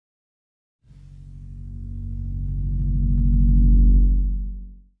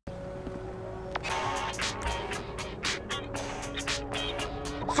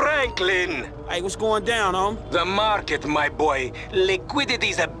Franklin! Hey, what's going down, The market, my boy.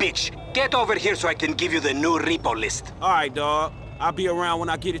 Liquidity's a bitch. Get over here so I can give you the new repo list. All right, dog. I'll be around when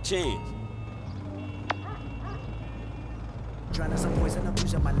I get a chance. Trying to some poison, I'm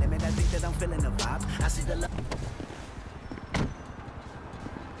pushing my limit. I think that I'm feeling the vibes. I see the love.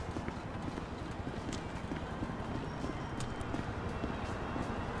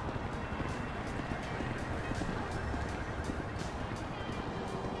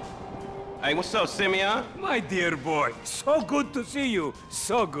 Hey, what's up, Simeon? My dear boy, so good to see you.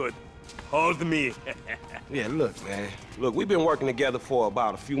 So good. Hold me. Yeah, look, man. Look, we've been working together for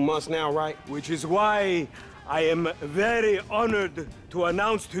about a few months now, right? Which is why I am very honored to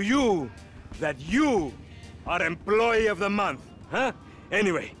announce to you that you are Employee of the Month, huh?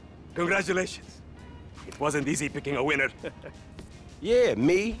 Anyway, congratulations. It wasn't easy picking a winner. Yeah,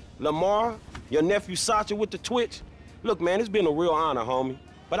 me, Lamar, your nephew Sacha with the Twitch. Look, man, it's been a real honor, homie.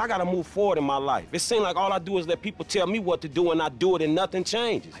 But I gotta move forward in my life. It seems like all I do is let people tell me what to do and I do it and nothing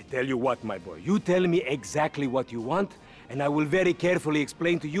changes. I tell you what, my boy. You tell me exactly what you want, and I will very carefully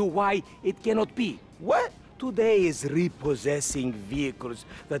explain to you why it cannot be. What? Today is repossessing vehicles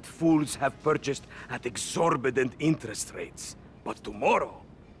that fools have purchased at exorbitant interest rates. But tomorrow,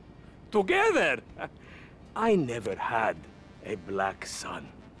 together, I never had a black son.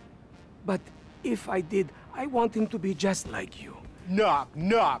 But if I did, I want him to be just like you. Knock,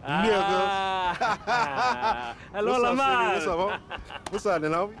 knock, nigga. Hello, What's Lamar. up, Simeon? What's up, homie? What's up,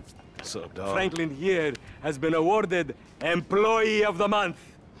 then, homie? What's up, dog? Franklin here has been awarded Employee of the Month.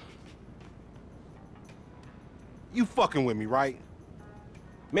 You fucking with me, right?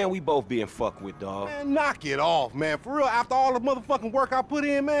 Man, we both being fucked with, dog. Man, knock it off, man. For real, after all the motherfucking work I put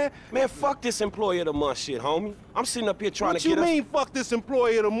in, man. Man, fuck this Employee of the Month shit, homie. I'm sitting up here trying to get us... What you mean, fuck this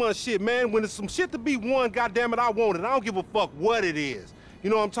Employee of the Month shit, man? When there's some shit to be won, goddammit, I want it. I don't give a fuck what it is. You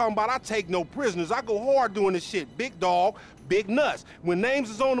know what I'm talking about? I take no prisoners. I go hard doing this shit. Big dog, big nuts. When names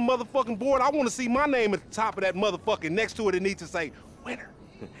is on the motherfucking board, I want to see my name at the top of that motherfucking next to it. It needs to say, winner.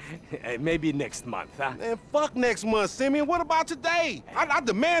 Maybe next month, huh? Man, fuck next month, Simeon. What about today? I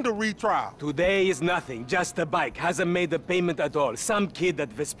demand a retrial. Today is nothing, just a bike. Hasn't made a payment at all. Some kid at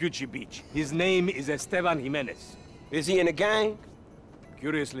Vespucci Beach. His name is Esteban Jimenez. Is he in the gang?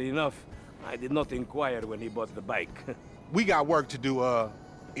 Curiously enough, I did not inquire when he bought the bike. We got work to do,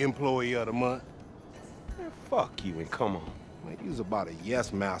 Employee of the Month. Man, fuck you and come on. Man, you was about a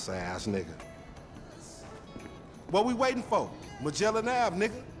yes-mouse ass nigga. What we waiting for? Magellan Ave,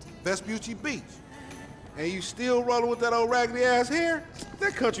 nigga. Vespucci Beach. And you still rolling with that old raggedy ass hair?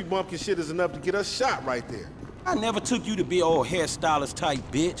 That country bumpkin shit is enough to get us shot right there. I never took you to be old hairstylist type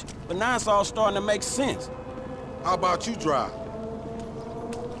bitch, but now it's all starting to make sense. How about you drive?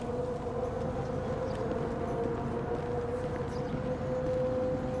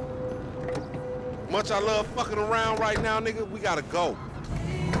 Much I love fucking around right now, nigga, we gotta go.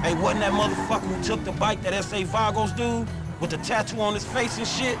 Hey, wasn't that motherfucker who took the bike, that S.A. Vagos dude? With the tattoo on his face and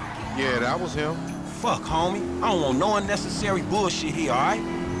shit? Yeah, that was him. Fuck, homie. I don't want no unnecessary bullshit here, all right?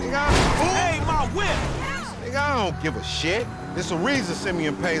 Nigga, Hey, my whip! Nigga, I don't give a shit. There's a reason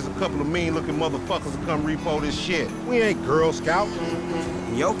Simeon pays a couple of mean-looking motherfuckers to come repo this shit. We ain't Girl Scouts.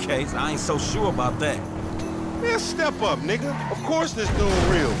 In your case, I ain't so sure about that. Man, step up, nigga. Of course this dude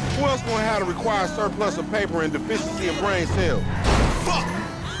real. Who else gonna have the required surplus of paper and deficiency of brain cells? Fuck!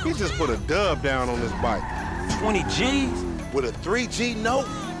 He just put a dub down on this bike. 20 G's? With a 3G note?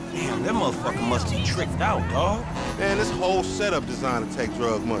 Damn, that motherfucker must be tricked out, dog. Man, this whole setup designed to take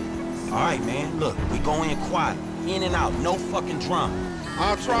drug money. All right, man, look, we go in quiet. In and out, no fucking drama.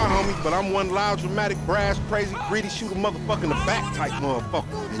 I'll try, homie, but I'm one loud, dramatic, brass, crazy, greedy, shoot a motherfucker in the back type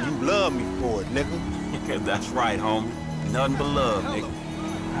motherfucker. And you love me for it, nigga. That's right, homie. Nothing but love, nigga.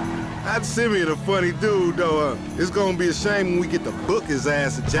 That Simeon a funny dude, though. It's gonna be a shame when we get to book his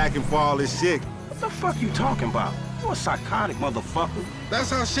ass and jack him for all this shit. What the fuck you talking about? You a psychotic motherfucker. That's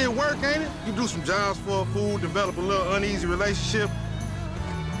how shit work, ain't it? You do some jobs for a fool, develop a little uneasy relationship.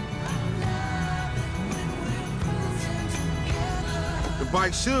 The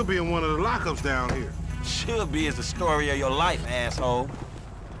bike should be in one of the lockups down here. Should be is the story of your life, asshole.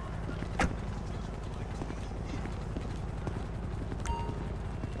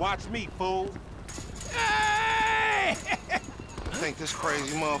 Watch me, fool. Hey! I think this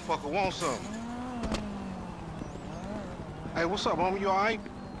crazy motherfucker wants something. Hey, what's up, homie? You all right?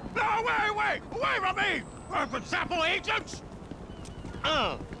 No, wait! Away from me! For sample agents!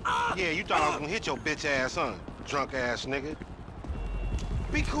 Yeah, you thought I was gonna hit your bitch ass, huh? Drunk ass nigga.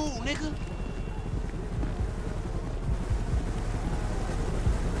 Be cool, nigga.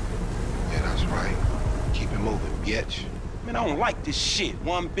 Yeah, that's right. Keep it moving, bitch. Man, I don't like this shit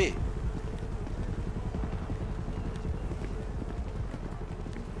one bit.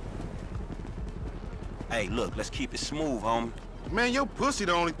 Hey, look, let's keep it smooth, homie. Man, your pussy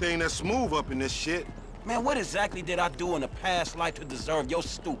the only thing that's smooth up in this shit. Man, what exactly did I do in a past life to deserve your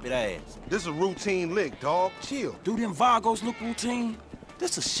stupid ass? This a routine lick, dog. Chill. Do them Vagos look routine?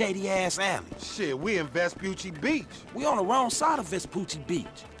 This a shady-ass alley. Shit, we in Vespucci Beach. We on the wrong side of Vespucci Beach.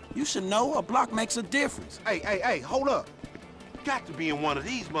 You should know a block makes a difference. Hey, hold up. Got to be in one of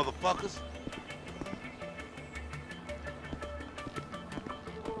these motherfuckers.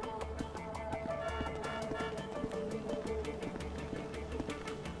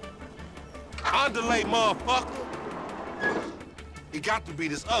 Underlay, motherfucker. It got to be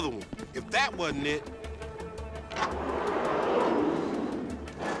this other one. If that wasn't it...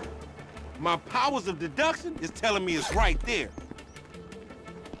 My powers of deduction is telling me it's right there.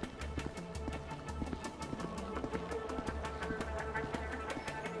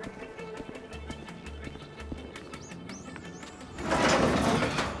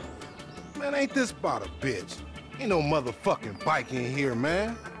 Man, ain't this about a bitch? Ain't no motherfucking bike in here,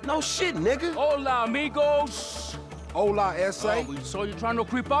 man. No shit, nigga. Hola, amigos. Hola, S.A. We saw you trying to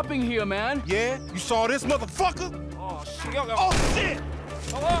creep up in here, man. Yeah? You saw this motherfucker? Oh, shit. Oh, shit!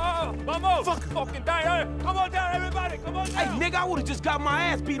 Vamos! Fucking down. Come on down, everybody. Come on Hey, down. nigga, I would've just got my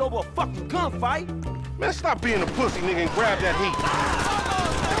ass beat over a fucking gunfight. Man, stop being a pussy, nigga, and grab that heat.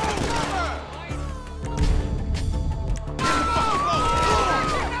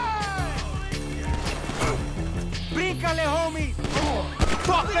 Bríncale, homie.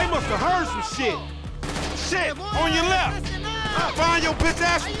 Fuck, they must have heard some shit. Shit, on your left. Find your bitch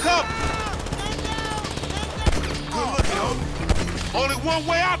ass some cover. Good looking, homie. Only one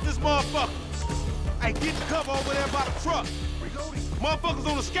way out this motherfucker. Hey, get the cover over there by the truck. Motherfuckers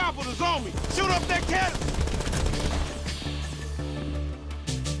on the scaffold is on me. Shoot up that cannon.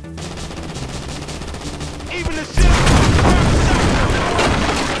 Even the shit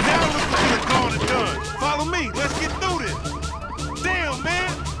now look what you're gone and done. Follow me, let's get through this. Damn,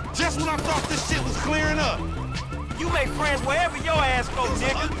 man. Just when I thought this shit was clearing up. You make friends wherever your ass go,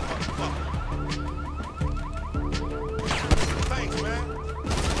 nigga. Thanks, man.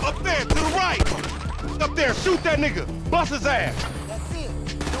 Up there, to the right. Up there, shoot that nigga. Bust his ass. That's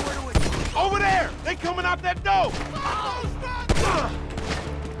it. Over there. They coming out that door.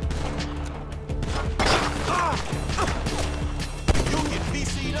 You'll get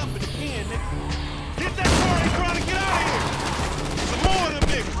PC'd up in the pen, nigga. Get that car, they trying to get out of here. Some more of them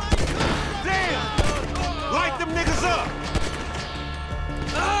niggas. Damn. Light them niggas up.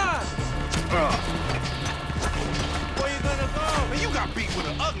 Where you gonna go? Man, you got beat with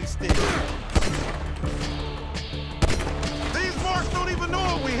an ugly stick. These marks don't even know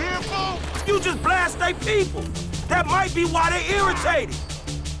what we're here for. You just blast they people. That might be why they irritated.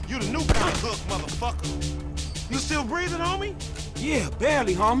 You the new kind of hook, motherfucker. You still breathing, homie? Yeah,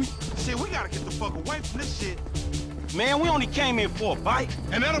 barely, homie. Shit, we gotta get the fuck away from this shit. Man, we only came in for a bite.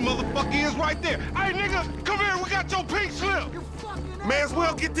 And that a motherfucker is right there. Hey, nigga, come here, we got your pink slip. May as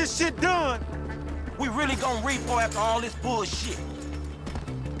well get this shit done. We really gonna repo after all this bullshit.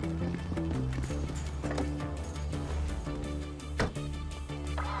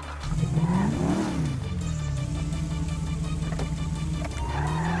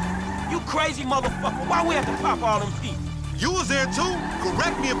 You crazy motherfucker, why we have to pop all them people? You was there too.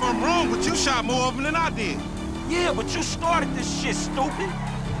 Correct me if I'm wrong, but you shot more of them than I did. Yeah, but you started this shit, stupid.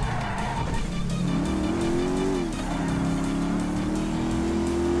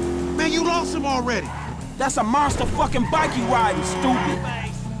 Man, you lost him already. That's a monster fucking bike you riding, stupid.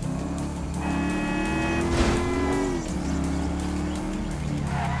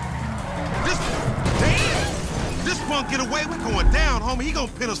 This punk get away, we going down, homie. He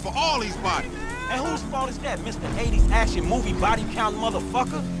gonna pin us for all these bodies. And whose fault is that, Mr. 80s action movie body count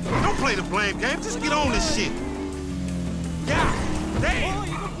motherfucker? Don't play the blame game, just get on this shit. Yeah, damn.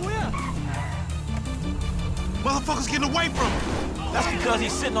 Motherfuckers getting away from him. That's because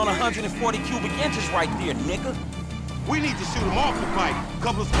he's sitting on 140 cubic inches right there, nigga. We need to shoot him off the bike.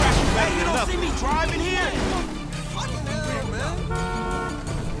 Couple of scratches better Hey, you than don't see nothing. me driving here?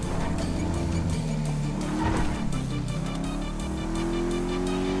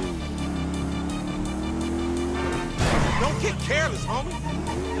 Don't get careless, homie.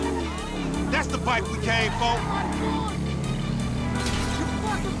 That's the bike we came for.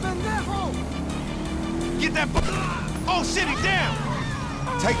 Get that oh, shit, he's down.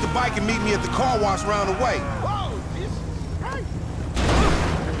 Take the bike and meet me at the car wash round the way. All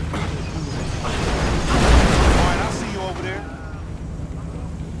right, I'll see you over there.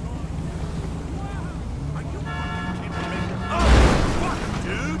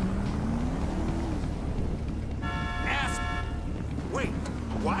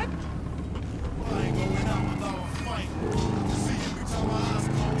 What? I ain't going out without a fight. See, every time my eyes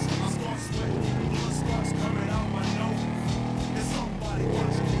close, I start sweating. Blood starts coming out my nose. There's somebody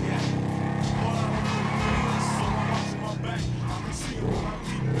watching me at. All I remember is so I'm watching my back. I can see it when I'm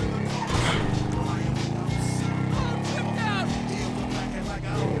deep in the dark. I am without sight. Oh, tripped out! Heels are packing like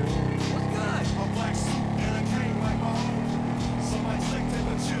I own. What's good? A black suit and a cane like my own. Somebody say take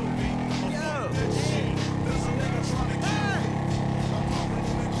a chill beat. I'm fucking that shit. There's a nigga trying to kill me. I'm popping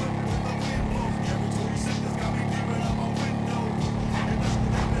in the clip with the wind blows. Every 20 seconds got me peeping out my window. And that's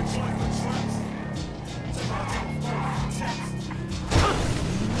when I'm in joint for traps. Take my telephone for text.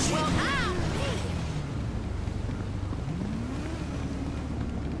 Well, ow!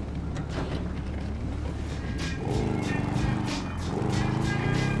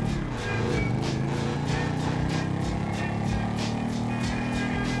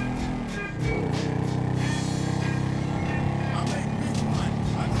 I make big money.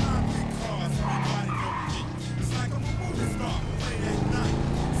 I drive big cars. Everybody know me. It's like I'm a movie star. Late at night.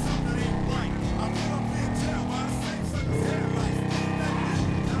 Something ain't right. I put up in jail by the same sucker's headlights. That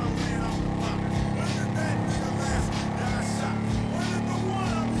nigga, now I'm laying off the block. When did that nigga last that I shot? When did the one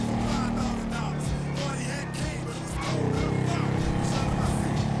I beat for $5,000? Thought he had cane, but it was cold in the fire. Shut up, I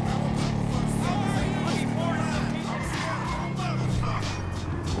see. I'm a pepper for the suckers. Ain't no shit blind. I'm scared of a motherfucker.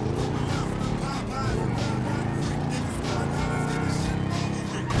 I'm out for the Popeyes and Walmart freak niggas. But I know this nigga shit over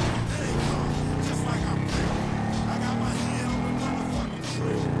with. They ain't come, just like I'm big. I got my hand on the motherfucking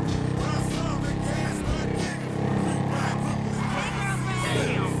tree. When I saw him, the gas started digging. Freak black people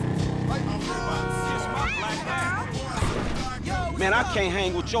and like I'm about to see my black ass. Man, I can't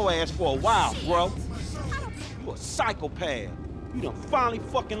hang with your ass for a while, bro. You a psychopath. You done finally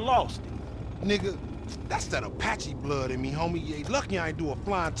fucking lost it. Nigga, that's that Apache blood in me, homie. You ain't lucky I ain't do a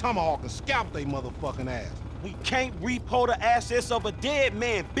flying tomahawk and scalp they motherfucking ass. We can't repo the assets of a dead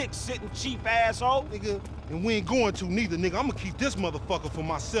man, big sitting chief asshole. Nigga, and we ain't going to neither, nigga. I'm gonna keep this motherfucker for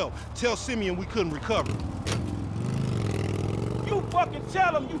myself. Tell Simeon we couldn't recover. You fucking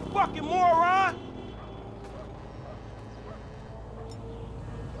tell him, you fucking moron.